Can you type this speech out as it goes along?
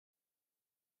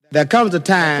There comes a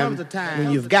time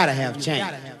when you've got to have change.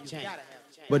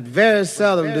 But very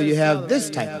seldom do you have this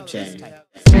type of change.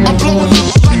 I'm blowing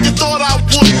up like you thought I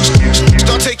would.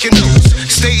 Start taking notes,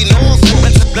 stating all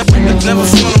sorts. Never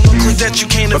fall on a click that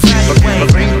you can't evaluate.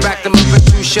 Bring back them up a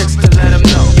few shits to let them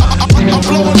know. I'm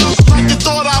blowing up like you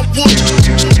thought I would.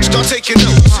 Start taking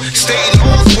notes, stating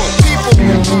all sorts.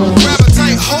 People, grab a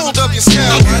tight hold of your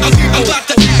scalp. I'm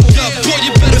about to act up, boy,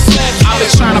 you better slack. I've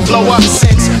been trying to blow up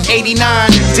since 89.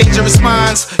 Dangerous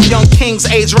minds, young kings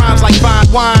age rhymes like fine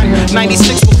wine.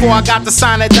 96 before I got to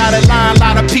sign that dotted line. A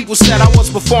lot of people said I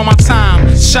was before my time.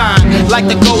 Shine like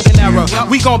the golden era.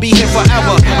 We gon' be here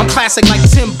forever. I'm classic like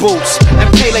Tim Boots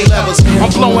and Pele levels. I'm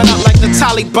blowing up like the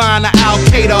Taliban or Al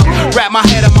Qaeda. Wrap my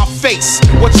head in my face.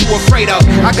 What you afraid of?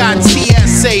 I got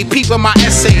TSA, peeping my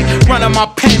essay, running my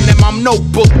pen and my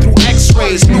notebook through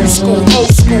X-rays. New school,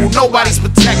 old school, nobody's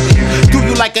protected. Do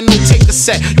you like a no take a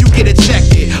set? You get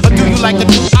ejected. Or do you like a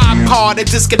new iPod that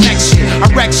disconnects shit? I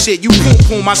wreck shit, you boom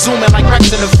boom, I zoom in like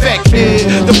Rex in effect, kid.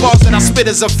 The bars that I spit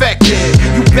is effective.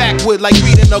 You backward like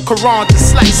reading the Quran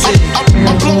dyslexic.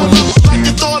 I'm blowing up like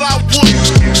you thought I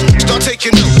would. Start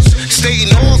taking notes,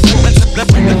 stating all sorts.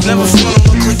 Never fall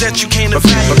on a click that you can't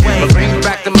evaluate. Bring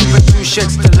back them up a few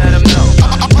shits to let them know.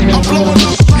 I'm blowing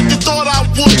up like you thought I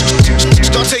would.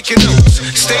 Start taking notes,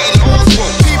 stating all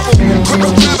sorts.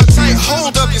 People, grab a tight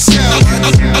hold of your scalp.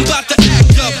 I'm about to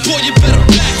act up, boy, you better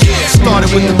back it.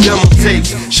 Started with the demo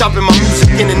tapes, shopping my music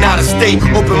in and out of state.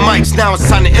 Open mics, now it's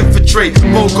time to infiltrate.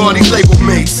 Bogarty's label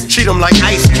mates, treat them like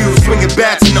ice cubes. Swinging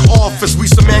bats in the office, we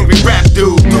some angry rap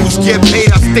dudes. Dudes get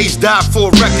paid, I stage dive for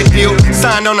a record deal.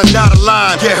 Signed on a dotted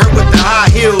line, get hurt with the high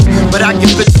heels. But I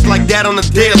get bitches like that on the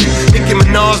daily. Nicki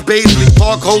Minaj, Baisley,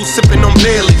 Park Holes, sipping on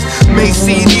Baileys. Made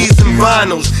CDs and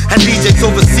vinyls, had DJs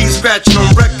overseas scratching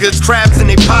on records. Crabs in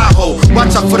they pie hole,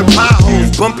 watch out for the pie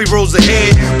holes. Bumpy roads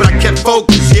ahead, but I kept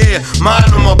focused, yeah. Mine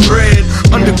on my bread,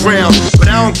 underground,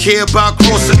 but I don't care about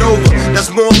crossing over.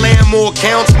 That's more land, more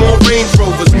accounts, more Range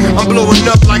Rovers. I'm blowing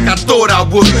up like I thought I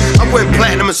would. I went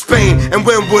platinum in Spain and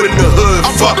went wood in the hood.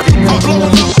 Fuck it. I'm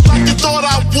blowing up like you thought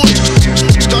I would.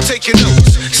 Start taking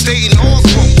notes, stating all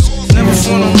sorts. Never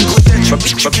fall on a click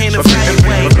that you can't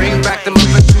evaluate. Bring back them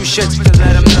up a few shits to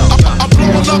let them know. I'm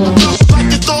blowing up like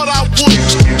you thought I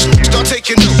would. Start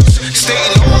taking notes,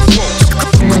 stating all sorts.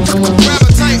 Grab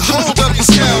a tight hold of your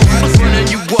scalp. I'm running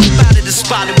you up out of the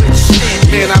spot with your shit.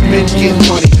 Man, I've been getting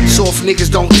money. Soft niggas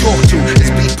don't talk to.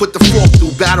 This beat put the fork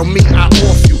through. Battle me, I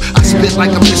off you. I spit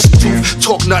like a missing tooth.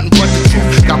 Talk nothing but the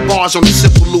truth. Got bars on the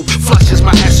simple loop. Flush is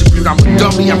my attribute. I'm a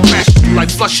dummy, I'm crashing you. Like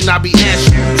flushing, I be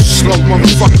ashing you. Slow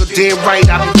motherfucker, damn right,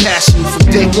 I be passing you. From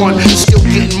day one, still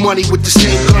getting money with the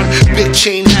same gun. Big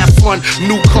chain, have fun.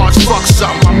 New cars, fuck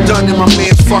something. I'm done and my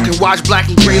man fucking. Watch black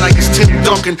and gray like it's Tim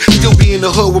Duncan. Still be in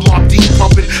the hood with my deep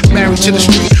pumping. Married to the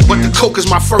street, but the coke is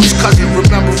my first cousin.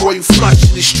 Remember Royal Flush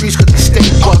in the streets cause they stay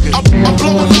bugging. I'm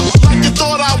blowing up like you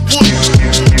thought I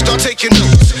would. Start taking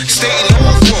notes, stating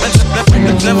all sorts.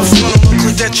 Never fall on a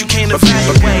click that you can't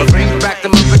evaluate. Bring back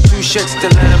them up a few shits to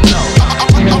let them know.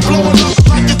 I'm blowing up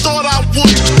like you thought I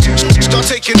would. Start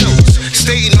taking notes,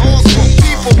 stating